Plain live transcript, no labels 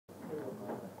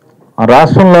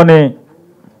రాష్ట్రంలోని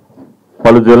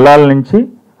పలు జిల్లాల నుంచి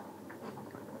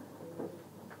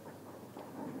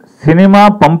సినిమా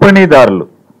పంపిణీదారులు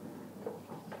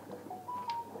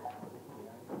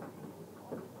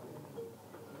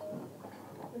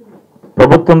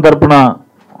ప్రభుత్వం తరపున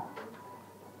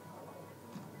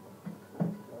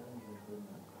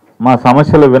మా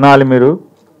సమస్యలు వినాలి, మీరు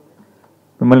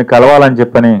మిమ్మల్ని కలవాలని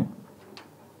చెప్పని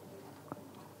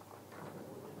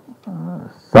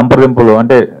సంప్రదింపులు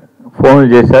అంటే ఫోన్లు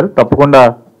చేశారు. తప్పకుండా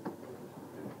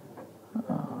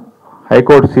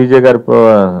హైకోర్టు సీజే గారి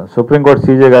సుప్రీంకోర్టు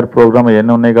సీజే గారి ప్రోగ్రాం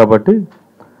ఇవన్నీ ఉన్నాయి కాబట్టి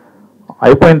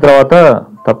అయిపోయిన తర్వాత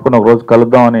తప్పకుండా ఒకరోజు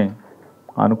కలుద్దామని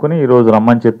అనుకుని ఈరోజు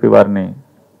రమ్మని చెప్పి వారిని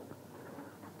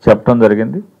చెప్పడం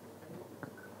జరిగింది.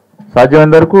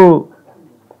 సాధ్యమైనంత వరకు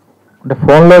అంటే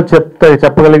ఫోన్లో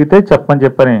చెప్పగలిగితే చెప్పని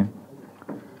చెప్పని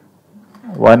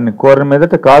వారిని కోరిన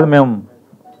మీదట కాదు. మేము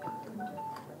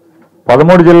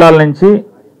 13 జిల్లాల నుంచి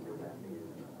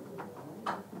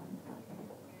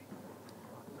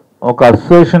ఒక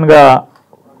అసోసియేషన్గా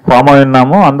ఫామ్ అయి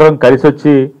ఉన్నాము. అందరం కలిసి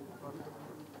వచ్చి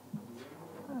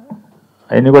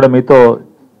అవన్నీ కూడా మీతో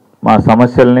మా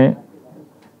సమస్యల్ని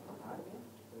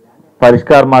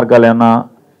పరిష్కార మార్గాలు ఏమన్నా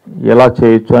ఎలా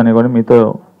చేయొచ్చు అని కూడా మీతో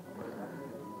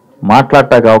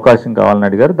మాట్లాడటానికి అవకాశం కావాలని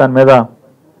అడిగారు. దాని మీద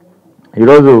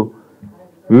ఈరోజు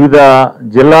వివిధ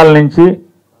జిల్లాల నుంచి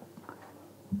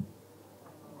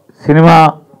సినిమా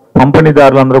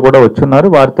పంపిణీదారులందరూ కూడా వచ్చున్నారు.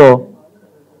 వారితో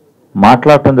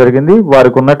మాట్లాడటం జరిగింది.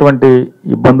 వారికి ఉన్నటువంటి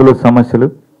ఇబ్బందులు, సమస్యలు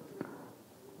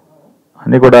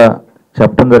అన్నీ కూడా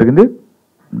చెప్పడం జరిగింది.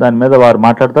 దాని మీద వారు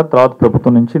మాట్లాడతారు. తర్వాత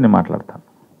ప్రభుత్వం నుంచి నేను మాట్లాడతాను.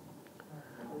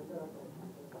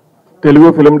 తెలుగు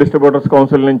ఫిల్మ్ డిస్ట్రిబ్యూటర్స్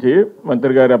కౌన్సిల్ నుంచి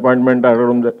మంత్రి గారి అపాయింట్మెంట్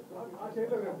అడగడం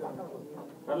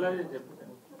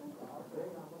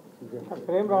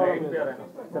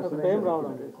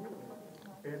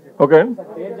okay.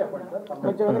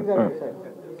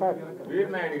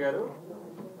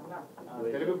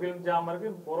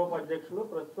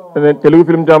 Telugu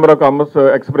film chamber of commerce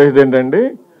ex president అండి.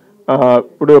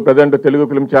 ఇప్పుడు present Telugu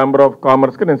film chamber of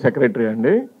కామర్స్కి నేను సెక్రటరీ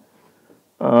అండి.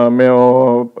 మేము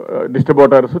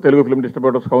distributors Telugu film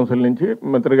distributors council నుంచి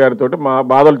మంత్రి గారితో మా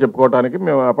బాధలు చెప్పుకోవడానికి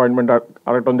మేము అపాయింట్మెంట్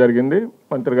అడగటం జరిగింది.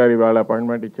 మంత్రి గారు ఇవాళ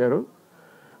అపాయింట్మెంట్ ఇచ్చారు.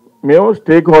 మేము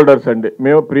స్టేక్ హోల్డర్స్ అండి.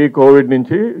 మేము ప్రీ కోవిడ్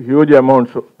నుంచి హ్యూజ్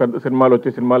అమౌంట్స్ పెద్ద సినిమాలు వచ్చే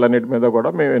సినిమాలు అన్నిటి మీద కూడా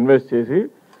మేము ఇన్వెస్ట్ చేసి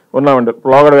ఉన్నామండి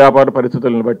ప్రోగడ వ్యాపార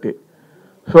పరిస్థితులను బట్టి.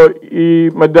 సో ఈ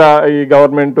మధ్య ఈ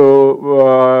గవర్నమెంటు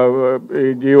ఈ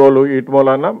జియోలు వీటి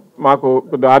మూలన మాకు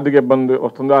కొద్దిగా ఆర్థిక ఇబ్బంది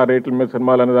వస్తుంది. ఆ రేట్ల మీద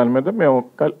సినిమాలు అనే దాని మీద మేము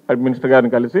మినిస్టర్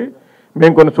గారిని కలిసి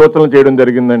మేము కొన్ని సూచనలు చేయడం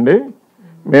జరిగిందండి.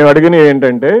 మేము అడిగినవి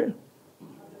ఏంటంటే,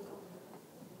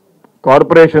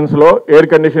 కార్పొరేషన్స్లో ఎయిర్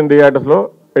కండిషన్ థియేటర్స్లో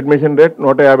అడ్మిషన్ రేట్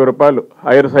 150 రూపాయలు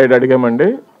hire side అడిగామండి.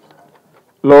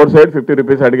 Lower side 50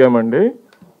 rupees అడిగామండి.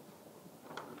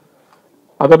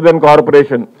 Other then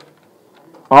corporation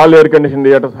all air condition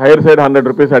theatres hire side 100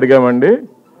 rupees అడిగామండి.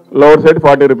 Lower side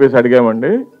 40 rupees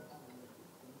అడిగామండి.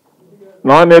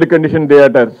 Non air condition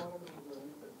theatres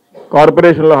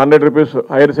కార్పొరేషన్లో 100 rupees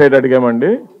hire side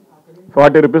అడిగామండి.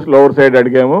 40 rupees lower side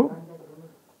అడిగాము.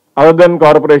 Other then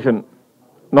corporation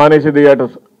non AC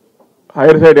theatres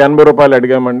hire side 80 రూపాయలు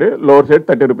అడిగామండి. Lower side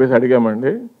 30 rupees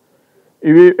అడిగామండి.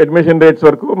 ఇవి admission rates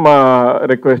వరకు మా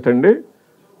request అండి.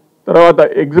 తర్వాత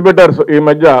exhibitors ఈ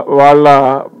మధ్య వాళ్ళ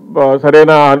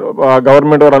సరైన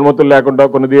గవర్నమెంట్ వారి అనుమతులు లేకుండా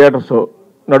కొన్ని థియేటర్స్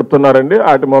నడుపుతున్నారండి.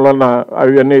 వాటి మూలన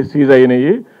అవి అన్నీ సీజ్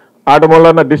అయినాయి. వాటి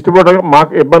మూలన డిస్ట్రిబ్యూటర్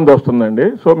మాకు ఇబ్బంది వస్తుందండి.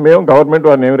 సో మేము గవర్నమెంట్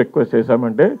వారిని ఏమి రిక్వెస్ట్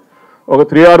చేశామంటే, ఒక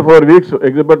 3 or 4 వీక్స్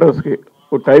ఎగ్జిబిటర్స్కి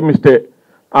టైం ఇస్తే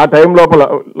ఆ టైం లోపల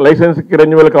లైసెన్స్కి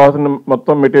రెన్యువల్ కావాల్సిన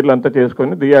మొత్తం మెటీరియల్ అంతా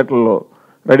చేసుకొని థియేటర్లో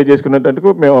రెడీ చేసుకునేటందుకు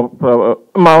మేము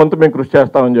మా వంతు మేము కృషి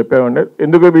చేస్తామని చెప్పామండి.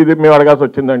 ఎందుకు ఇది మేము అడగాల్సి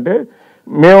వచ్చిందంటే,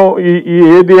 మేము ఈ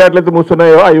ఏ థియేటర్లు అయితే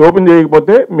మూస్తున్నాయో అవి ఓపెన్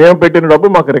చేయకపోతే మేము పెట్టిన డబ్బు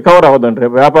మాకు రికవర్ అవ్వదండి,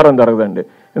 వ్యాపారం జరగదండి.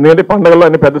 ఎందుకంటే పండుగల్లో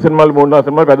అన్ని పెద్ద సినిమాలు 3-4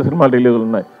 సినిమాలు పెద్ద సినిమాలు రిలీజులు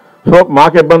ఉన్నాయి. సో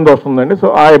మాకు ఇబ్బంది వస్తుందండి. సో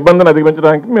ఆ ఇబ్బందిని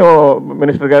అధిగమించడానికి మేము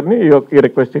మినిస్టర్ గారిని ఈ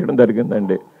రిక్వెస్ట్ చేయడం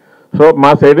జరిగిందండి. సో మా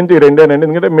సైడ్ నుంచి ఈ రెండేనండి.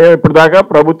 ఎందుకంటే మేము ఇప్పుడు దాకా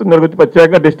ప్రభుత్వం గురించి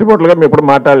ప్రత్యేకంగా డిస్ట్రిబ్యూటర్గా మేము ఇప్పుడు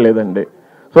మాట్లాడలేదండి.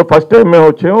 సో ఫస్ట్ టైం మేము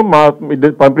వచ్చాము మా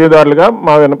పంపిణీదారులుగా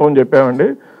మా విన్నపం చెప్పామండి.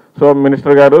 సో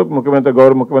మినిస్టర్ గారు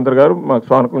గౌరవ ముఖ్యమంత్రి గారు మాకు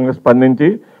సానుకూలంగా స్పందించి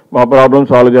మా ప్రాబ్లం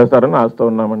సాల్వ్ చేస్తారని ఆశతో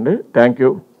ఉన్నామండి. Thank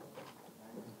you.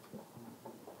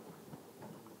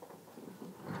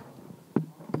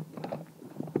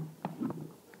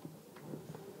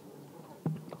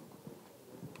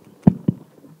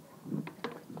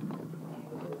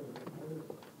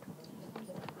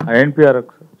 ఎన్పిఆర్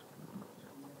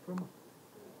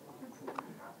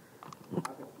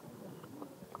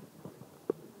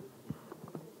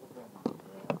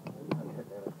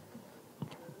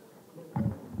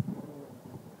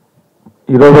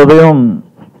ఈరోజు ఉదయం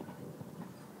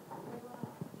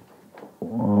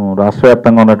రాష్ట్ర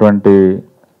వ్యాప్తంగా ఉన్నటువంటి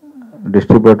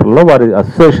డిస్ట్రిబ్యూటర్లో వారి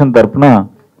అసోసియేషన్ తరఫున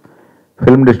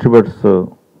ఫిల్మ్ డిస్ట్రిబ్యూటర్స్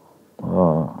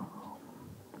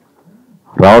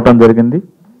రావటం జరిగింది.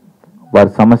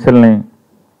 వారి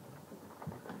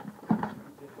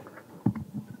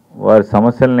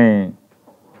సమస్యల్ని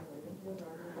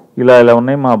ఇలా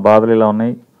ఉన్నాయి, మా బాధలు ఇలా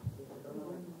ఉన్నాయి,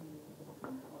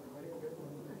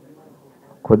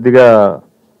 కొద్దిగా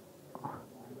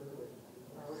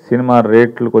సినిమా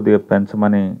రేట్లు కొద్దిగా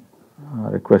పెంచమని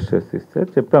రిక్వెస్ట్ చేసి ఇస్తే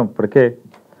చెప్పాం. ఇప్పటికే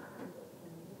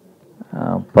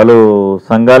పలు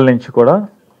సంఘాల నుంచి కూడా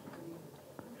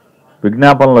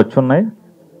విజ్ఞాపనలు వచ్చున్నాయి.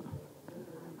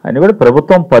 అవి కూడా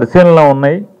ప్రభుత్వం పరిశీలనలో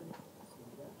ఉన్నాయి.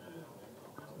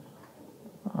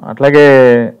 అట్లాగే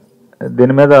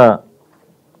దీని మీద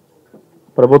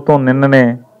ప్రభుత్వం నిన్ననే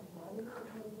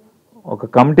ఒక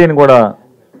కమిటీని కూడా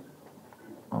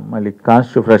మళ్ళీ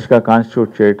ఫ్రెష్గా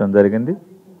కాన్స్టిట్యూట్ చేయటం జరిగింది.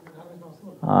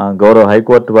 గౌరవ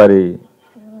హైకోర్టు వారి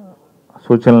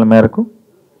సూచనల మేరకు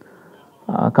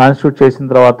కాన్స్టిట్యూట్ చేసిన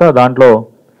తర్వాత దాంట్లో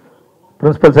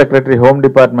ప్రిన్సిపల్ సెక్రటరీ హోమ్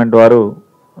డిపార్ట్మెంట్ వారు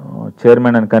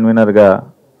చైర్మన్ అండ్ కన్వీనర్గా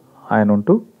ఆయన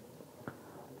ఉంటూ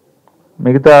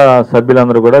మిగతా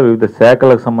సభ్యులందరూ కూడా వివిధ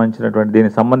శాఖలకు సంబంధించినటువంటి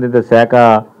దీనికి సంబంధిత శాఖ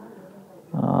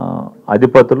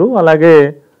అధిపతులు, అలాగే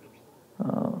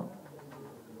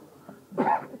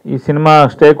ఈ సినిమా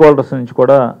స్టేక్ హోల్డర్స్ నుంచి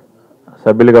కూడా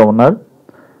సభ్యులుగా ఉన్నారు.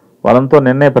 వాళ్ళంతా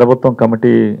నిన్నే ప్రభుత్వం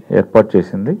కమిటీ ఏర్పాటు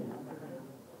చేసింది.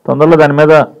 తొందరలో దాని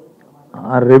మీద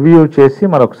రివ్యూ చేసి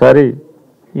మరొకసారి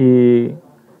ఈ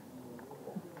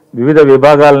వివిధ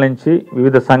విభాగాల నుంచి,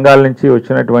 వివిధ సంఘాల నుంచి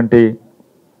వచ్చినటువంటి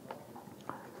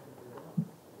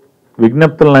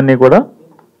విజ్ఞప్తులన్నీ కూడా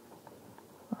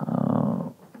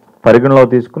పరిగణలో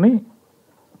తీసుకుని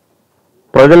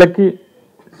ప్రజలకి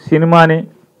సినిమాని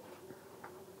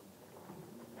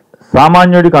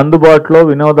సామాన్యుడికి అందుబాటులో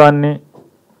వినోదాన్ని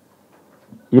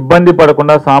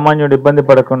సామాన్యుడు ఇబ్బంది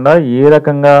పడకుండా ఏ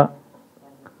రకంగా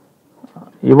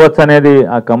ఇవ్వచ్చు అనేది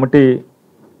ఆ కమిటీ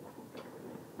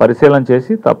పరిశీలన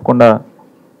చేసి తప్పకుండా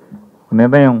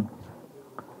నిర్ణయం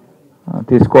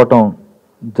తీసుకోవటం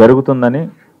జరుగుతుందని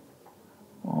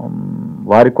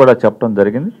వారికి కూడా చెప్పడం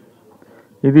జరిగింది.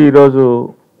 ఇది ఈరోజు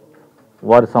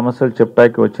వారి సమస్యలు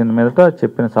చెప్పడానికి వచ్చిన మీదట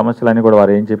చెప్పిన సమస్యలన్నీ కూడా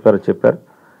వారు ఏం చెప్పారో చెప్పారు.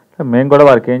 మేము కూడా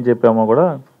వారికి ఏం చెప్పామో కూడా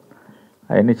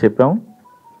అవన్నీ చెప్పాము.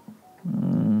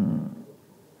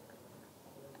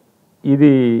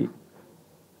 ఇది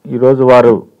ఈరోజు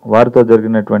వారితో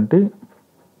జరిగినటువంటి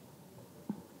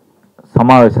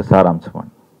సమావేశ సారాంశం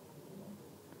అండి.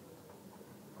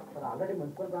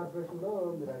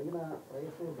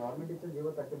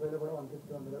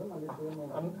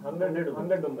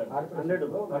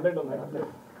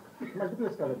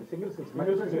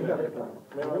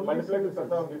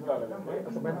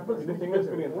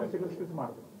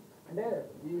 అంటే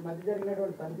ఈ మధ్య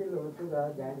జరిగినటువంటి తనిఖీలు ఎక్కువగా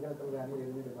జాయింట్ కలెక్టర్ కానీ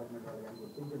రెవెన్యూ డిపార్ట్మెంట్ వాళ్ళు కానీ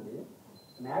గుర్తించింది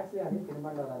మ్యాక్స్ కానీ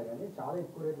సినిమా వారు కానీ చాలా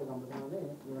ఎక్కువ రేట్లు అమ్ముతున్నామని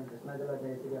ఈవెన్ కృష్ణా జిల్లా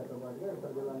జేసీ గారితో పాటుగా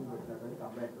ఇతర జిల్లాలను పెట్టినటువంటి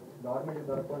కంప్లైంట్. గవర్నమెంట్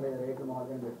దొరకకుండా రేట్లు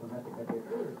మామూలుగా పెట్టుకున్నారు, టికెట్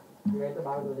వేసి ఇవైతే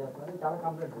బాగా చేస్తున్నారని చాలా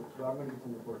కంప్లైంట్ గవర్నమెంట్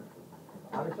ఇచ్చింది రిపోర్ట్.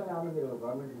 ఆ విషయం ఏమన్నా మీరు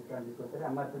గవర్నమెంట్ దృష్టికి తీసుకొచ్చారు?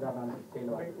 ఎంఆర్పీ దాని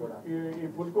కూడా ఈ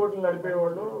ఫుడ్ కోర్టులు నడిపే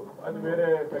వాళ్ళు అది వేరే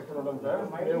సెక్షన్ ఉంటుంది సార్,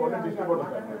 మేము ఓన్లీ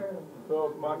డిస్ట్రిబ్యూటర్ సార్. సో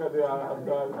మాకు అది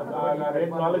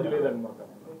రేట్ నాలెడ్జ్ లేదండి. మాకు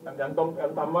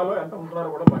ఎంత అమ్మాలో ఎంత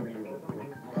అమ్ముతున్నారో కూడా మాకు తెలియదు.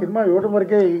 సినిమా ఇవ్వడం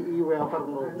వరకే ఈ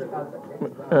వ్యాపారంలో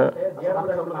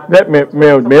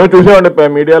మేము చూసామండి,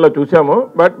 మీడియాలో చూసాము.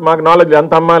 బట్ మాకు నాలెడ్జ్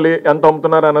ఎంత అమ్మాలి ఎంత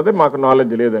అమ్ముతున్నారు అన్నది మాకు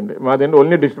నాలెడ్జ్ లేదండి. మాదేంటి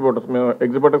ఓన్లీ డిస్ట్రిబ్యూటర్స్. మేము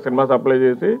ఎగ్జిబిటర్ సినిమా సప్లై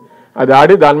చేసి అది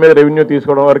ఆడి దాని మీద రెవెన్యూ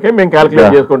తీసుకోవడం వరకే మేము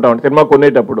క్యాల్కులేట్ చేసుకుంటామండి సినిమా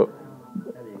కొనేటప్పుడు.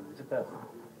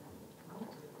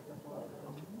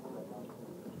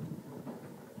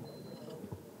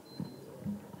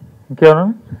 ఇంకేమన్నా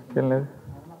ఏం లేదు.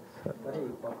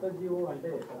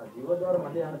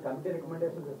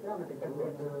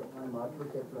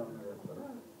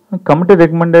 కమిటీ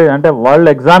రికమెండేషన్ అంటే వాళ్ళు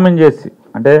ఎగ్జామిన్ చేసి,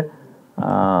 అంటే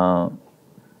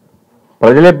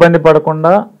ప్రజలు ఇబ్బంది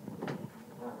పడకుండా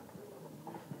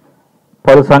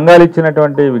పలు సంఘాలు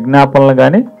ఇచ్చినటువంటి విజ్ఞాపనలు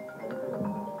కానీ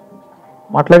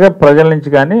అట్లాగే ప్రజల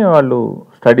నుంచి కానీ వాళ్ళు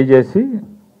స్టడీ చేసి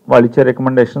వాళ్ళు ఇచ్చే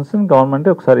రికమెండేషన్స్ గవర్నమెంట్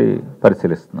ఒకసారి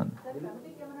పరిశీలిస్తుందండి.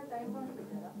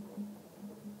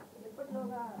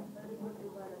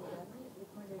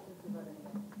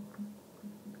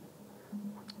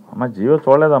 అమ్మా జియో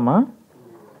చూడలేదమ్మా?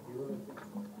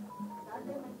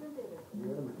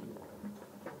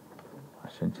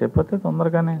 చెప్పితే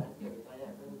తొందరగానే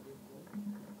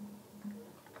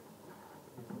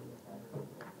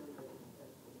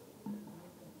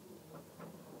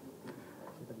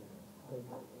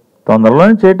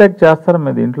తొందరలోనే చేయటానికి చేస్తారు.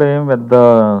 మీ దీంట్లో ఏం పెద్ద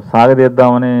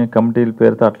సాగదీద్దామని కమిటీల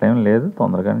పేరుతో అట్లా ఏం లేదు,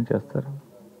 తొందరగానే చేస్తారు.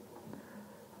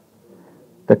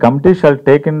 The committee shall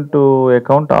take into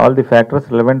account all the factors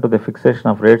relevant to the fixation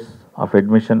of rates of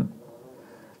admission,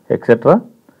 etc.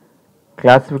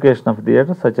 Classification of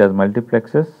theatres such as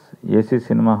multiplexes, AC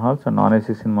cinema halls and non-AC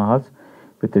cinema halls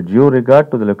with due regard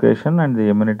to the location and the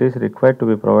amenities required to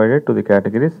be provided to the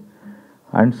categories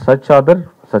and such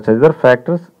other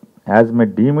factors as may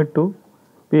deem it to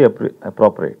be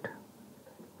appropriate.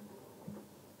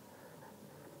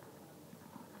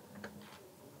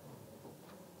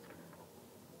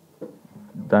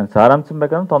 దాని సారాంశం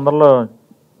ప్రకారం తొందరలో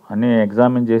అన్ని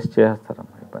examine చేసి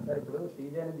చేస్తారమ్మా. ఇబ్బంది ఇప్పుడు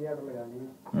season థియేటర్లు కానీ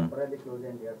టెంపరీ క్లోజ్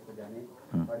అయిన థియేటర్స్ కానీ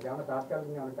వాటికి ఏమైనా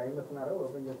తాత్కాలికంగా ఏమైనా టైం ఇస్తున్నారో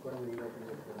ఓపెన్ చేసుకోవడం రీఓపెన్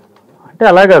చేసుకోవడం? అంటే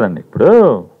అలా కాదండి. ఇప్పుడు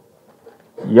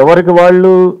ఎవరికి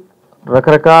వాళ్ళు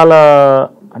రకరకాల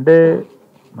అంటే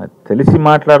తెలిసి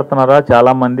మాట్లాడుతున్నారా,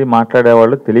 చాలామంది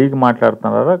మాట్లాడేవాళ్ళు తెలియక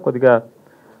మాట్లాడుతున్నారా, కొద్దిగా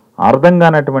అర్థం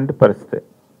కానటువంటి పరిస్థితి.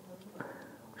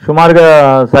 సుమారుగా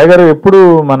సాయి గారు ఎప్పుడు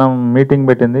మనం మీటింగ్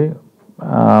పెట్టింది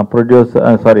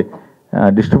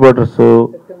డిస్ట్రిబ్యూటర్స్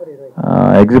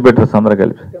ఎగ్జిబిటర్స్ అందరూ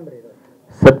కలిపి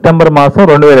సెప్టెంబర్ మాసం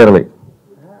 2020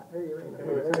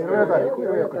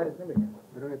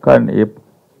 కానీ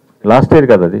లాస్ట్ ఇయర్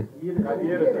కదా అది.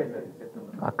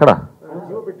 అక్కడ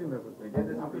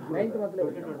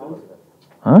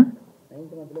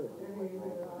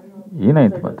ఈ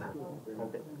 9th month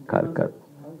కాదు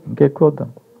ఇంకెక్కువ వద్దాం.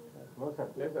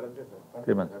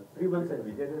 3 months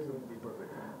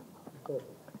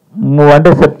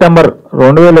అంటే సెప్టెంబర్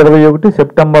 2021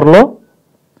 సెప్టెంబర్లో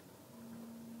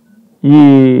ఈ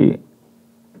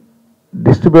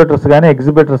డిస్ట్రిబ్యూటర్స్ కానీ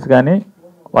ఎగ్జిబిటర్స్ కానీ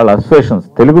వాళ్ళ అసోసియేషన్స్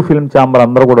తెలుగు ఫిల్మ్ ఛాంబర్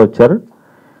అందరూ కూడా వచ్చారు.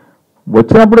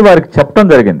 వచ్చినప్పుడు వారికి చెప్పడం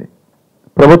జరిగింది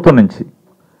ప్రభుత్వం నుంచి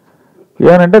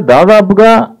ఏమనంటే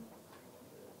దాదాపుగా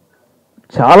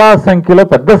చాలా సంఖ్యలో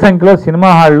పెద్ద సంఖ్యలో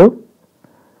సినిమా హాళ్ళు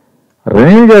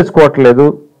రెన్యూ చేసుకోవట్లేదు,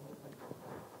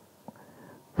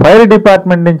 ఫైర్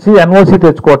డిపార్ట్మెంట్ నుంచి ఎన్ఓసి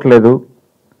తెచ్చుకోవట్లేదు.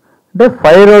 అంటే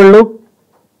ఫైర్ వాళ్ళు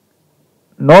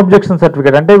నో అబ్జెక్షన్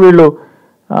సర్టిఫికేట్ అంటే వీళ్ళు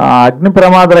అగ్ని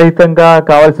ప్రమాదరహితంగా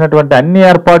కావాల్సినటువంటి అన్ని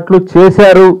ఏర్పాట్లు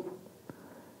చేశారు,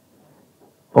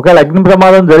 ఒకవేళ అగ్ని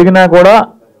ప్రమాదం జరిగినా కూడా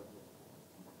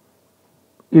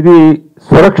ఇది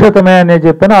సురక్షితమే అని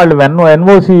చెప్పిన వాళ్ళు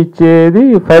ఎన్ఓసి ఇచ్చేది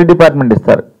ఫైర్ డిపార్ట్మెంట్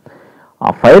ఇస్తారు. ఆ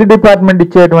ఫైర్ డిపార్ట్మెంట్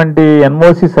ఇచ్చేటువంటి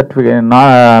NOC certificate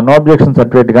no objection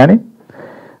certificate కానీ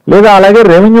లేదా అలాగే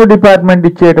రెవెన్యూ డిపార్ట్మెంట్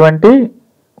ఇచ్చేటువంటి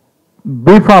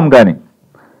బీఫామ్ కానీ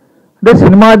అంటే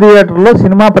సినిమా థియేటర్లో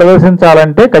సినిమా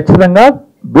ప్రదర్శించాలంటే ఖచ్చితంగా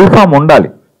బీఫామ్ ఉండాలి.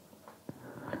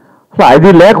 అసలు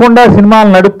అది లేకుండా సినిమాలు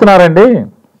నడుపుతున్నారండి,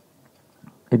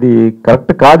 ఇది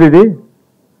కరెక్ట్ కాదు, ఇది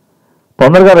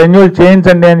తొందరగా రెన్యూవల్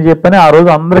చేయించండి అని చెప్పని ఆ రోజు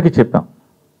అందరికీ చెప్పాం.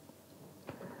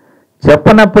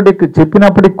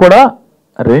 చెప్పినప్పటికి కూడా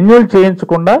రెన్యూవల్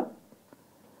చేయించకుండా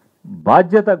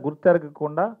బాధ్యత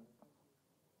గుర్తెరగకుండా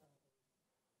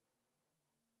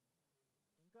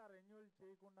ఇంకా రెన్యూవల్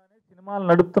చేయకుండానే సినిమాలు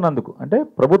నడుపుతున్నందుకు అంటే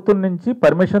ప్రభుత్వం నుంచి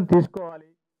పర్మిషన్ తీసుకోవాలి,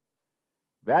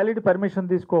 వ్యాలిడ్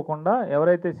పర్మిషన్ తీసుకోకుండా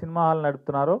ఎవరైతే సినిమా హాల్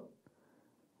నడుపుతున్నారో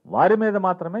వారి మీద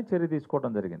మాత్రమే చర్య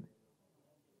తీసుకోవడం జరిగింది.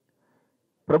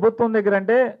 ప్రభుత్వం దగ్గర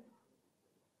అంటే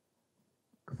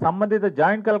సంబంధిత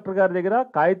జాయింట్ కలెక్టర్ గారి దగ్గర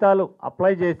కాగితాలు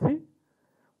అప్లై చేసి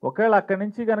ఒకవేళ అక్కడి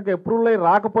నుంచి కనుక అప్రూవల్ అయ్యి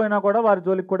రాకపోయినా కూడా వారి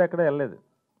జోలికి కూడా ఎక్కడ వెళ్ళలేదు.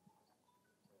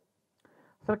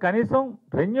 అసలు కనీసం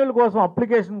రెన్యూవల్ కోసం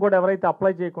అప్లికేషన్ కూడా ఎవరైతే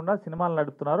అప్లై చేయకుండా సినిమాలు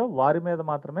నడుపుతున్నారో వారి మీద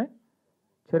మాత్రమే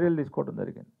చర్యలు తీసుకోవడం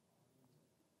జరిగింది.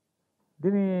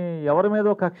 దీని ఎవరి మీద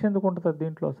కక్ష ఎందుకు ఉంటుంది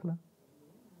దీంట్లో అసలు?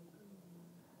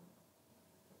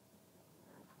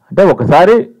 అంటే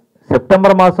ఒకసారి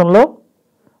సెప్టెంబర్ మాసంలో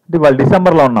అంటే వాళ్ళు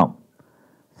డిసెంబర్లో ఉన్నాం,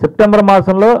 సెప్టెంబర్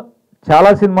మాసంలో చాలా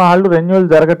సినిమా హాళ్ళు రెన్యూవల్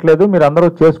జరగట్లేదు మీరు అందరూ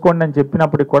చేసుకోండి అని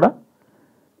చెప్పినప్పటికి కూడా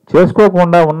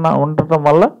చేసుకోకుండా ఉండటం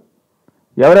వల్ల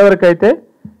ఎవరెవరికైతే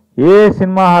ఏ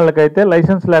సినిమా హాళ్ళకైతే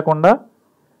లైసెన్స్ లేకుండా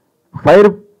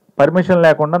ఫైర్ పర్మిషన్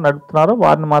లేకుండా నడుపుతున్నారో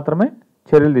వారిని మాత్రమే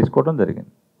చర్యలు తీసుకోవడం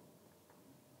జరిగింది.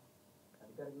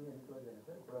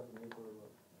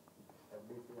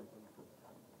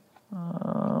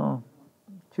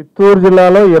 చిత్తూరు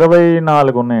జిల్లాలో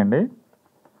 24 ఉన్నాయండి.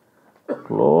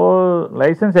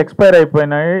 లైసెన్స్ ఎక్స్పైర్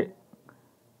అయిపోయినాయి,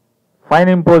 ఫైన్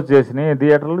ఇంపోజ్ చేసినాయి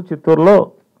థియేటర్లు. చిత్తూరులో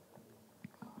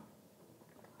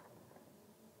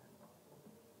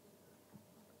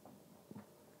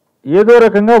ఏదో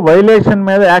రకంగా వైలేషన్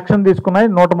మీద యాక్షన్ తీసుకున్నాయి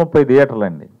 130 థియేటర్లు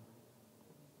అండి.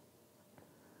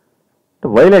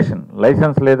 వైలేషన్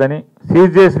లైసెన్స్ లేదని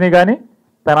సీజ్ చేసినాయి కానీ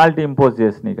పెనాల్టీ ఇంపోజ్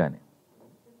చేసినాయి కానీ.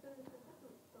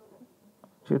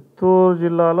 చిత్తూరు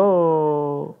జిల్లాలో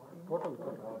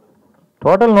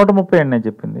టోటల్ 130 అండి నేను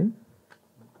చెప్పింది.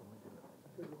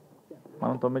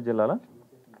 మనం 9 జిల్లాలా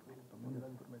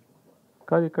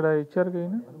కాదు, ఇక్కడ ఇచ్చారు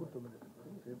కదా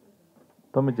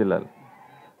 9 జిల్లాలు.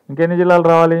 ఇంకెన్ని జిల్లాలు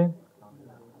రావాలి?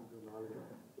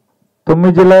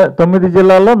 9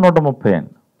 జిల్లాల్లో 130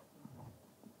 అండి.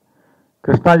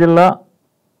 కృష్ణా జిల్లా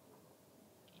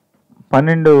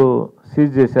 12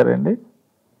 సీజ్ చేశారండి.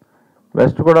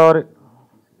 వెస్ట్ గోదావరి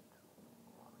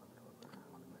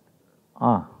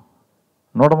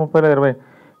 130లో 20.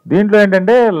 దీంట్లో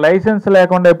ఏంటంటే లైసెన్స్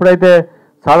లేకుండా ఎప్పుడైతే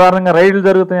సాధారణంగా రైడ్లు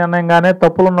జరుగుతాయి అనగానే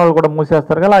తప్పులు ఉన్న వాళ్ళు కూడా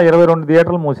మూసేస్తారు కదా, 22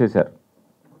 థియేటర్లు మూసేశారు.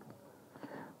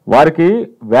 వారికి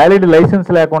వ్యాలిడ్ లైసెన్స్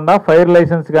లేకుండా, ఫైర్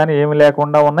లైసెన్స్ కానీ ఏమి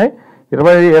లేకుండా ఉన్నాయి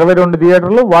 22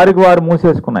 థియేటర్లు వారికి వారు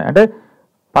మూసేసుకున్నాయి. అంటే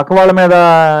పక్క వాళ్ళ మీద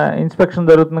ఇన్స్పెక్షన్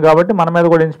జరుగుతుంది కాబట్టి మన మీద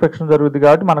కూడా ఇన్స్పెక్షన్ జరుగుతుంది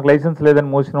కాబట్టి మనకు లైసెన్స్ లేదని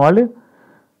మూసిన వాళ్ళు,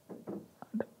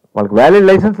 వాళ్ళకి వ్యాలిడ్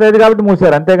లైసెన్స్ లేదు కాబట్టి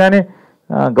మూసారు. అంతేగాని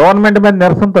గవర్నమెంట్ మీద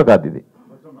నిరసనతో కాదు. ఇది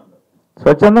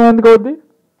స్వచ్ఛందం ఎందుకు అవుద్ది?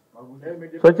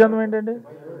 స్వచ్ఛందం ఏంటంటే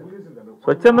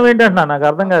స్వచ్ఛందం ఏంటంటున్నా నాకు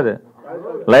అర్థం కాదు.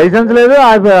 లైసెన్స్ లేదు,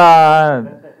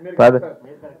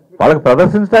 వాళ్ళకి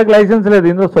ప్రదర్శించడానికి లైసెన్స్ లేదు,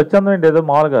 ఇందులో స్వచ్ఛందం ఏంటి? ఏదో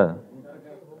మామూలుగా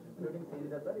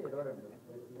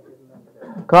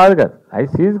కాదు కదా, అవి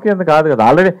సీజ్ కింద కాదు కదా.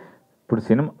 ఆల్రెడీ ఇప్పుడు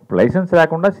సినిమా లైసెన్స్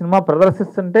లేకుండా సినిమా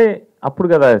ప్రదర్శిస్తుంటే అప్పుడు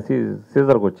కదా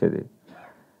సీజర్కి వచ్చేది.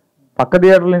 పక్క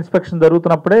థియేటర్ల ఇన్స్పెక్షన్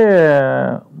జరుగుతున్నప్పుడే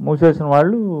మూసేసిన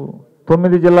వాళ్ళు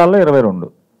 9 జిల్లాల్లో 22.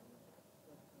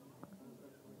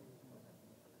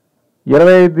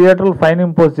 25 థియేటర్లు ఫైన్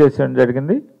ఇంపోజ్ చేయడం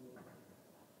జరిగింది.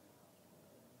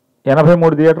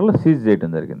 83 థియేటర్లు సీజ్ చేయడం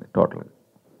జరిగింది. టోటల్గా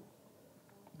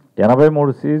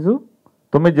 83 సీజు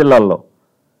 9 జిల్లాల్లో.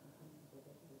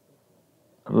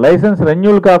 లైసెన్స్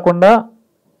రెన్యూల్ కాకుండా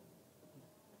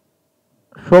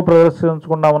షో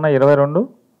ప్రదర్శించకుండా ఉన్న 22,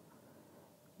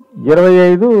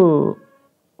 25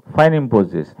 ఫైన్ ఇంపోజ్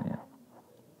చేసినాయి.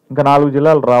 ఇంకా 4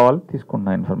 జిల్లాలు రావాలి, తీసుకున్న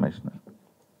ఇన్ఫర్మేషన్.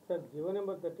 సార్, జీవో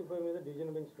నెంబర్ 35 మీద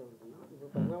డివిజన్ బెంచ్ ఉంది. ఇప్పుడు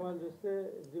పరిణామాలు చూస్తే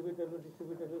ఎగ్జిబిటర్లు,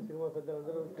 డిస్ట్రిబ్యూటర్లు, సినిమా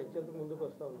పెద్దలందరూ చర్చలకు ముందుకు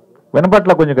వస్తూ ఉన్నారు.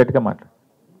 వినపట్ల కొంచెం గట్టిగా మాట.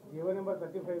 జీవో నెంబర్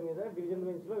 35 మీద డివిజన్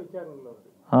బెంచ్లో విచారణలో ఉంది.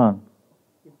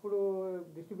 ఇప్పుడు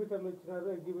డిస్ట్రిబ్యూటర్లు ఇచ్చినారు,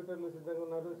 ఎగ్జిబిటర్లు సిద్ధంగా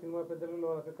ఉన్నారు, సినిమా పెద్దలు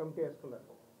ఒక కమిటీ వేసుకున్నారు.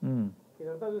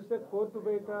 ఇదంతా చూస్తే కోర్టు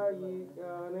బయట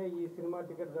ఈ సినిమా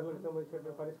టికెట్ ధరలకు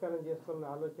సంబంధించిన పరిష్కారం చేసుకోవాలనే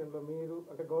ఆలోచనలో మీరు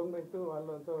అంటే గవర్నమెంట్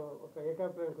వాళ్ళు అంతా ఒక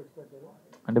ఏకాభిప్రాయానికి వచ్చినట్లేదు.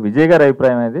 అంటే విజయ్ గారి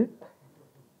అభిప్రాయం అది.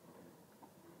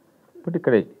 బట్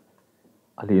ఇక్కడ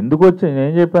అది ఎందుకు వచ్చి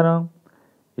నేనేం చెప్పాను,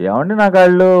 ఏమండి నాకు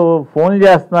వాళ్ళు ఫోన్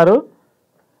చేస్తున్నారు,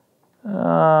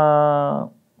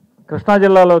 కృష్ణా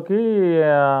జిల్లాలోకి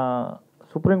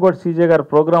సుప్రీంకోర్టు సీజే గారి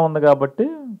ప్రోగ్రాం ఉంది కాబట్టి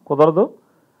కుదరదు,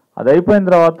 అది అయిపోయిన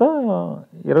తర్వాత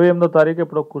 28వ తారీఖు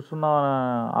ఎప్పుడో కూర్చున్నాం,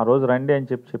 ఆ రోజు రండి అని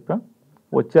చెప్పాం.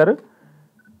 వచ్చారు.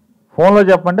 ఫోన్లో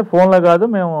చెప్పంటే ఫోన్లో కాదు,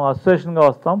 మేము అసోసియేషన్గా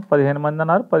వస్తాం, 15 మంది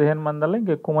అన్నారు. 15 మందిలో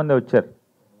ఇంక ఎక్కువ మంది వచ్చారు.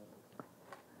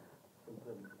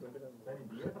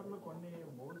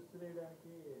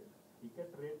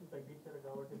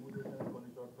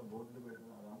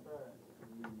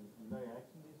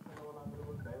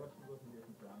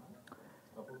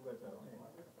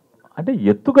 అంటే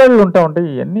ఎత్తుగళ్ళు ఉంటాయి,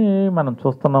 ఇవన్నీ మనం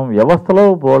చూస్తున్నాం. వ్యవస్థలో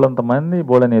బోలంతమంది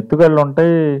బోలని ఎత్తుగళ్ళు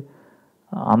ఉంటాయి.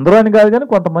 అందరూ అని కాదు కానీ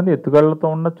కొంతమంది ఎత్తుగళ్ళతో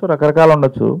ఉండొచ్చు, రకరకాలు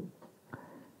ఉండొచ్చు.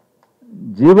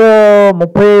 జీవో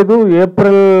 35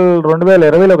 ఏప్రిల్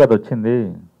 2020లో కదా వచ్చింది.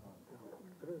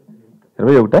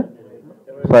 21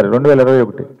 సారీ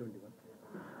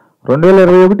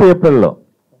 2021 ఏప్రిల్లో.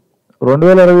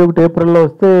 2021 ఏప్రిల్లో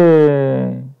వస్తే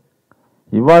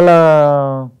ఇవాళ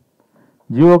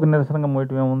జీవోకి నిరసనగా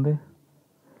మోయటం ఏముంది?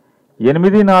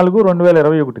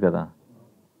 8/4/2021 కదా,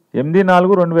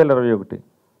 8/4/2021.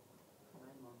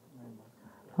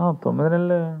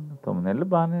 9 నెలలు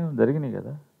బాగానే జరిగినాయి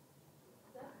కదా.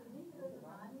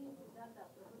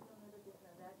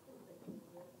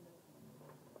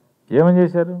 ఏమని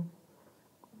చేశారు?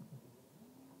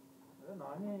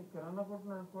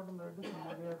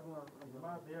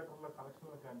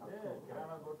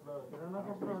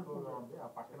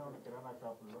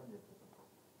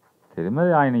 తెలియదు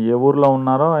మరి ఆయన ఏ ఊర్లో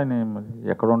ఉన్నారో, ఆయన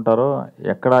ఎక్కడ ఉంటారో,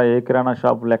 ఎక్కడ ఏ కిరాణా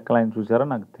షాపు లెక్కలు ఆయన చూసారో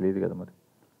నాకు తెలియదు కదా. మరి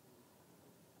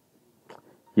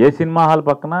ఏ సినిమా హాల్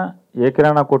పక్కన ఏ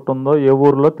కిరాణా కొట్టు ఉందో ఏ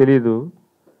ఊర్లో తెలియదు.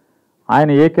 ఆయన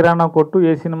ఏ కిరాణా కొట్టు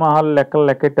ఏ సినిమా హాల్ లెక్కలు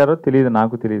లెక్కెట్టారో తెలియదు,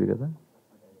 నాకు తెలియదు కదా.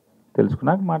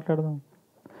 తెలుసుకున్నాక మాట్లాడదాం.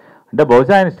 అంటే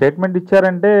బహుశా ఆయన స్టేట్మెంట్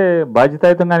ఇచ్చారంటే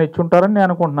బాధ్యతాయుతంగానే ఇచ్చుంటారని నేను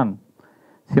అనుకుంటున్నాను.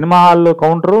 సినిమా హాల్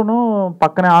కౌంటరును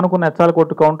పక్కనే ఆనుకున్న ఎచ్చాల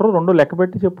కొట్టు కౌంటరు 2 లెక్క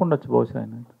పెట్టి చెప్పుండొచ్చు బహుశా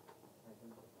ఆయన.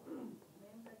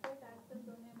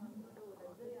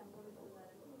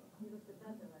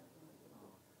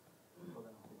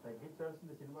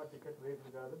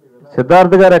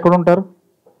 సిద్ధార్థ్ గారు ఎక్కడ ఉంటారు?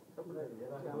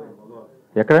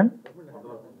 ఎక్కడండి?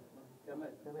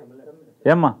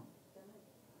 ఏమ్మా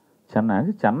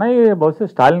చెన్నై బహుశా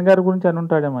స్టాలిన్ గారి గురించి అని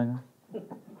ఉంటాడేమో ఆయన,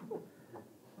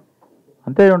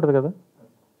 అంతే ఉంటుంది కదా.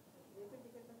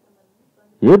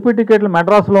 ఏపీ టికెట్లు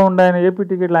మెడ్రాస్లో ఉండే ఆయన ఏపీ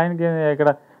టికెట్లు ఆయనకి ఇక్కడ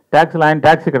ట్యాక్స్లు, ఆయన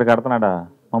ట్యాక్స్ ఇక్కడ కడుతున్నాడా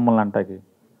మమ్మల్ని అంటాకి?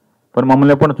 మరి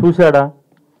మమ్మల్ని ఎప్పుడు చూశాడా?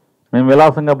 మేము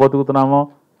విలాసంగా బతుకుతున్నామో,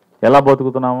 ఎలా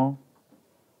బతుకుతున్నామో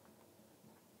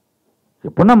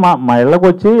ఎప్పుడన్నా మా ఇళ్ళకి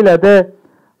వచ్చి లేకపోతే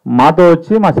మాతో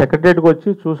వచ్చి మా సెక్రటరియట్కి వచ్చి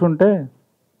చూసుంటే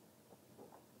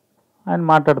ఆయన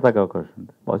మాట్లాడతాక అవకాశం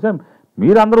ఉంది. బహుశా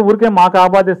మీరందరూ ఊరికే మాకు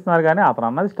ఆపాదిస్తున్నారు, కానీ అతను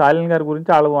అన్నది స్టాలిన్ గారి గురించి,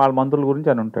 వాళ్ళ మంత్రుల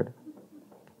గురించి అని ఉంటాడు.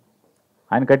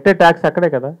 ఆయన కట్టే ట్యాక్స్ అక్కడే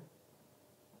కదా.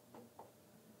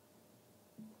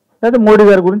 లేదా మోడీ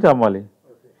గారి గురించి అమ్మాలి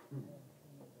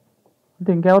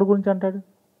అంటే ఇంకెవరి గురించి అంటాడు?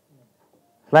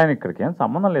 అసలు ఆయన ఇక్కడికి ఏం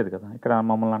సంబంధం లేదు కదా. ఇక్కడ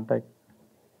మమ్మల్ని అంటాయి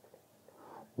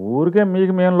ఊరికే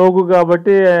మీకు మేము లోకు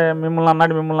కాబట్టి మిమ్మల్ని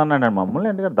అన్నాడు మమ్మల్ని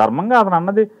ఎందుకంటే ధర్మంగా అతను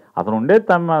అన్నది, అతను ఉండేది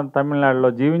తమిళనాడులో,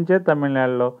 జీవించేది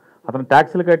తమిళనాడులో, అతను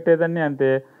ట్యాక్సులు కట్టేదాన్ని అంతే.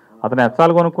 అతను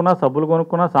ఎచ్చాలు కొనుక్కున్నా, సబ్బులు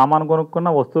కొనుక్కున్నా, సామాను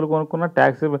కొనుక్కున్నా, వస్తువులు కొనుక్కున్నా,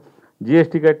 ట్యాక్స్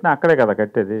జిఎస్టీ కట్టినా అక్కడే కదా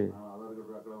కట్టేది.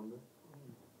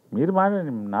 మీరు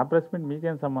నా ప్రెస్ మీట్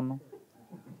మీకేం సంబంధం?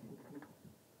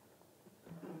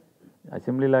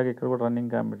 అసెంబ్లీ లాగా ఇక్కడ కూడా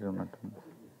రన్నింగ్ కమిటీ ఉన్నట్టుంది.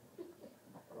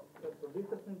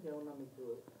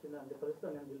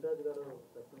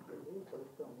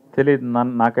 తెలియదు,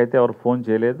 నాకైతే ఎవరు ఫోన్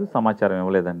చేయలేదు, సమాచారం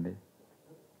ఇవ్వలేదండి.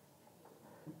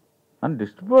 నన్ను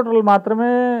డిస్ట్రిబ్యూటర్లు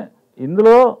మాత్రమే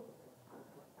ఇందులో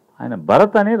ఆయన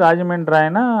భరత్ అని రాజమండ్రి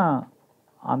ఆయన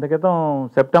అందుకేతం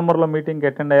సెప్టెంబర్లో మీటింగ్కి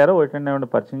అటెండ్ అయ్యి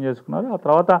పరిచయం చేసుకున్నారు. ఆ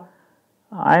తర్వాత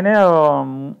ఆయనే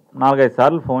 4-5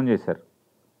 సార్లు ఫోన్ చేశారు.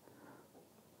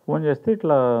 ఫోన్ చేస్తే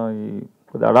ఇట్లా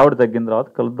కొద్దిగా అడావుడి తగ్గిన తర్వాత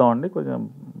కలుద్దామండి, కొంచెం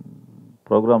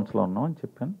ప్రోగ్రామ్స్లో ఉన్నామని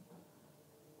చెప్పాను.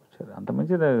 సరే,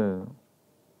 అంతమించి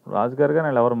రాజుగారు కానీ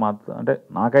ఎవరు అంటే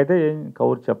నాకైతే ఏం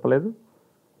కౌరు చెప్పలేదు,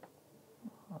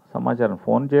 సమాచారం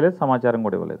ఫోన్ చేయలేదు, సమాచారం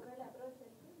కూడా ఇవ్వలేదు.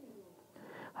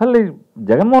 అసలు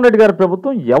జగన్మోహన్ రెడ్డి గారి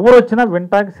ప్రభుత్వం ఎవరు వచ్చినా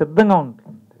వినటానికి సిద్ధంగా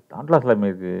ఉంటుంది. దాంట్లో అసలు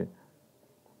మీకు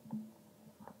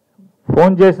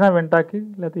ఫోన్ చేసినా వినటానికి,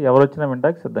 లేకపోతే ఎవరు వచ్చినా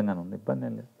వినటానికి సిద్ధంగానే ఉంది, ఇబ్బంది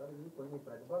ఏం లేదు.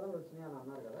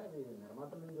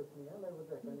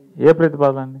 ఏ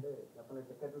ప్రతిపాదన అండి?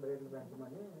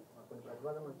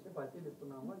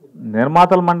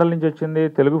 నిర్మాతల మండలి నుంచి వచ్చింది,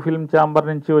 తెలుగు ఫిల్మ్ ఛాంబర్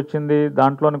నుంచి వచ్చింది,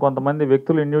 దాంట్లోని కొంతమంది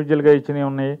వ్యక్తులు ఇండివిజువల్గా ఇచ్చినవి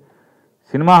ఉన్నాయి,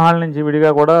 సినిమా హాల్ నుంచి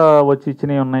విడిగా కూడా వచ్చి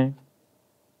ఇచ్చినవి ఉన్నాయి,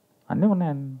 అన్నీ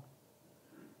ఉన్నాయి.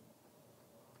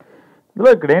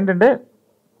 ఇందులో ఇక్కడ ఏంటంటే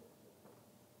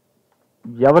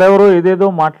ఎవరెవరో ఏదేదో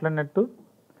మాట్లాడినట్టు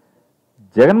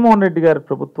జగన్మోహన్ రెడ్డి గారి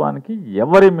ప్రభుత్వానికి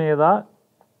ఎవరి మీద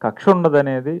కక్ష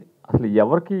ఉండదనేది అసలు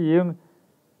ఎవరికి ఏం,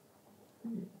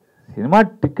 సినిమా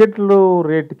టికెట్లు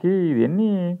రేటుకి ఇవన్నీ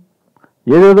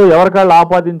ఏదేదో ఎవరికాళ్ళు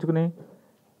ఆపాదించుకుని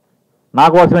నా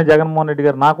కోసమే జగన్మోహన్ రెడ్డి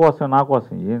గారు, నా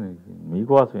కోసం ఏంది,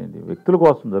 మీకోసం ఏంది, వ్యక్తుల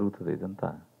కోసం జరుగుతుంది ఇదంతా.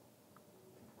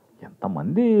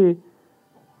 ఎంతమంది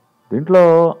దీంట్లో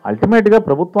అల్టిమేట్గా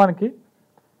ప్రభుత్వానికి,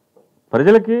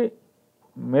 ప్రజలకి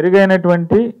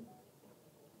మెరుగైనటువంటి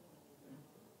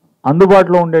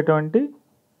అందుబాటులో ఉండేటువంటి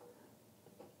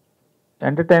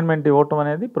ఎంటర్టైన్మెంట్ ఇవ్వటం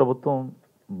అనేది ప్రభుత్వం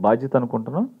బాధ్యత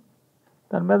అనుకుంటున్నాం.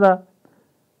 దాని మీద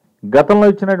గతంలో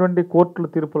ఇచ్చినటువంటి కోర్టుల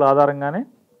తీర్పుల ఆధారంగానే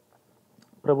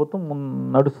ప్రభుత్వం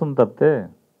నడుస్తుంది తప్పితే,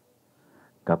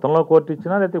 గతంలో కోర్టు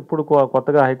ఇచ్చినా లేకపోతే ఇప్పుడు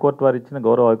కొత్తగా హైకోర్టు వారు ఇచ్చిన,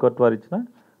 గౌరవ హైకోర్టు వారు ఇచ్చిన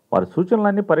వారి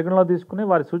సూచనలన్నీ పరిగణలో తీసుకుని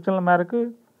వారి సూచనల మేరకు,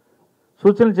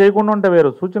 సూచనలు చేయకుండా ఉంటే వేరు,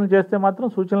 సూచనలు చేస్తే మాత్రం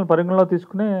సూచనలు పరిగణలో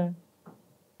తీసుకుని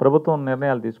ప్రభుత్వం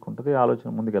నిర్ణయాలు తీసుకుంటుంది, ఆలోచన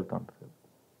ముందుకెళ్తూ ఉంటుంది.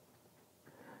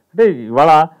 అంటే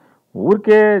ఇవాళ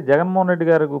ఊరికే జగన్మోహన్ రెడ్డి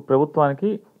గారి ప్రభుత్వానికి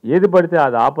ఏది పడితే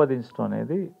అది ఆపాదించడం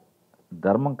అనేది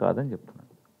ధర్మం కాదని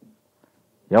చెప్తున్నాను.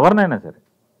 ఎవరినైనా సరే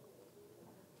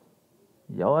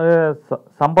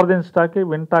సంప్రదించటానికి,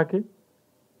 వినటానికి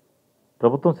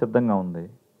ప్రభుత్వం సిద్ధంగా ఉంది.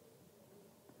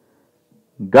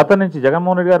 గత నుంచి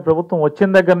జగన్మోహన్ రెడ్డి గారి ప్రభుత్వం వచ్చిన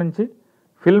దగ్గర నుంచి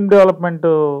ఫిల్మ్ డెవలప్మెంట్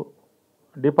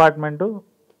డిపార్ట్మెంటు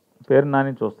పేరుని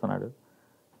నాని చూస్తున్నాడు.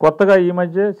 కొత్తగా ఈ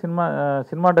మధ్య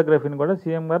సినిమాటోగ్రఫీని కూడా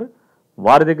సీఎం గారు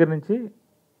వారి దగ్గర నుంచి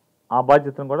ఆ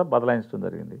బాధ్యతను కూడా బదలాయించడం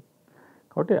జరిగింది.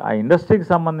 కాబట్టి ఆ ఇండస్ట్రీకి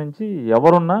సంబంధించి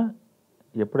ఎవరున్నా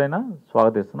ఎప్పుడైనా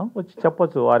స్వాగతిస్తున్నాం, వచ్చి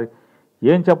చెప్పచ్చు, వారి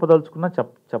ఏం చెప్పదలుచుకున్నా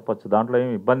చెప్పచ్చు, దాంట్లో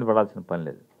ఏమి ఇబ్బంది పడాల్సిన పని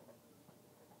లేదు.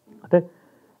 అంటే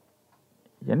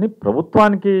ఇవన్నీ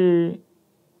ప్రభుత్వానికి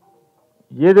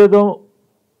ఏదేదో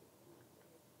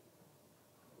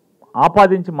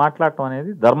ఆపాదించి మాట్లాడటం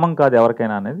అనేది ధర్మం కాదు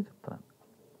ఎవరికైనా అనేది చెప్తున్నాను.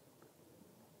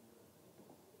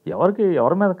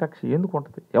 ఎవరి మీద కక్ష ఎందుకు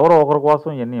ఉంటుంది? ఎవరో ఒకరి కోసం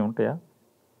ఇవన్నీ ఉంటాయా?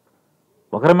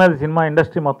 ఒకరి మీద సినిమా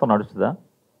ఇండస్ట్రీ మొత్తం నడుస్తుందా?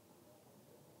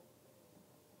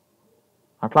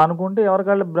 అట్లా అనుకుంటే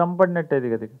ఎవరికాళ్ళు భ్రమపడినట్టేది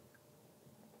కదా.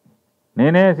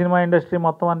 నేనే సినిమా ఇండస్ట్రీ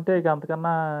మొత్తం అంటే ఇక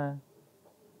అంతకన్నా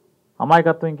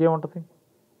అమాయకత్వం ఇంకేముంటుంది?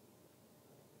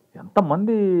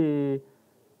 ఎంతమంది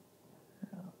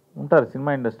ఉంటారు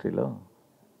సినిమా ఇండస్ట్రీలో,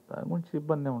 దాని గురించి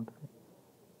ఇబ్బంది ఉంటుంది.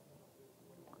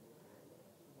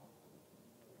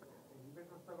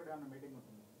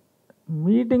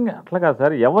 మీటింగ్ అట్లా కాదు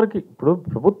సార్, ఎవరికి ఇప్పుడు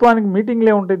ప్రభుత్వానికి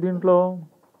మీటింగ్లే ఉంటాయి. దీంట్లో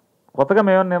కొత్తగా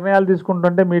మేము నిర్ణయాలు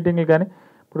తీసుకుంటుంటే మీటింగ్లు, కానీ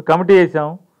ఇప్పుడు కమిటీ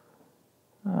వేసాం,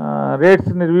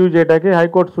 రేట్స్ని రివ్యూ చేయడానికి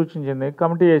హైకోర్టు సూచించింది,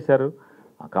 కమిటీ వేశారు.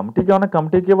 ఆ కమిటీకి ఏమైనా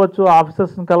కమిటీకి ఇవ్వచ్చు,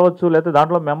 ఆఫీసర్స్ని కలవచ్చు, లేదా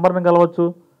దాంట్లో మెంబర్ని కలవచ్చు,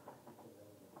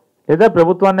 లేదా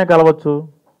ప్రభుత్వాన్నే కలవచ్చు.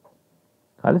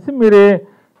 కలిసి మీరే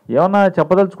ఏమన్నా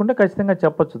చెప్పదలుచుకుంటే ఖచ్చితంగా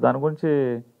చెప్పచ్చు. దాని గురించి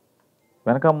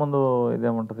వెనక ముందు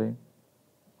ఇదేముంటుంది?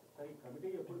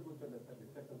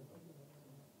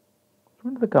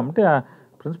 Committee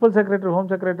principal secretary, home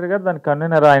secretary గారు దానికి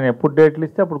కన్వీనర్, ఆయన ఎప్పుడు డేట్లు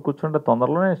ఇస్తే అప్పుడు కూర్చుంటే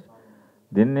తొందరలోనే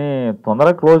దీన్ని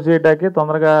తొందరగా క్లోజ్ చేయటానికి,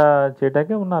 తొందరగా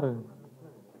చేయటానికి ఉన్నారు.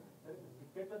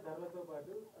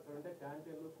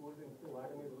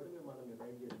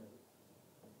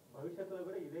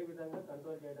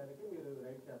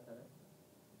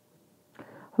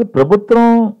 అది ప్రభుత్వం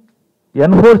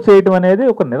ఎన్ఫోర్స్ చేయటం అనేది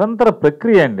ఒక నిరంతర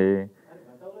ప్రక్రియ అండి.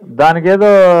 దానికి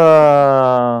ఏదో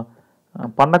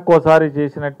పండగకోసారి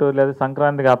చేసినట్టు, లేదా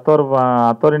సంక్రాంతికి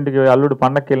అత్తోరింటికి అల్లుడు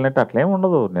పండగకి వెళ్ళినట్టు అట్లేమి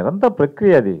ఉండదు. నిరంతర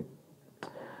ప్రక్రియ అది.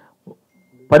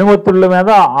 పని ఒత్తిళ్ళ మీద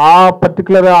ఆ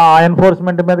పర్టికులర్ ఆ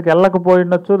ఎన్ఫోర్స్మెంట్ మీదకి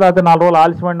వెళ్ళకపోయిండొచ్చు, లేకపోతే 4 రోజులు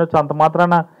ఆలస్యం ఉండొచ్చు. అంత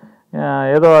మాత్రాన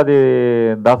ఏదో అది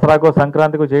దసరాకో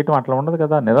సంక్రాంతికో చేయటం అట్లా ఉండదు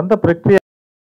కదా, నిరంతర ప్రక్రియ.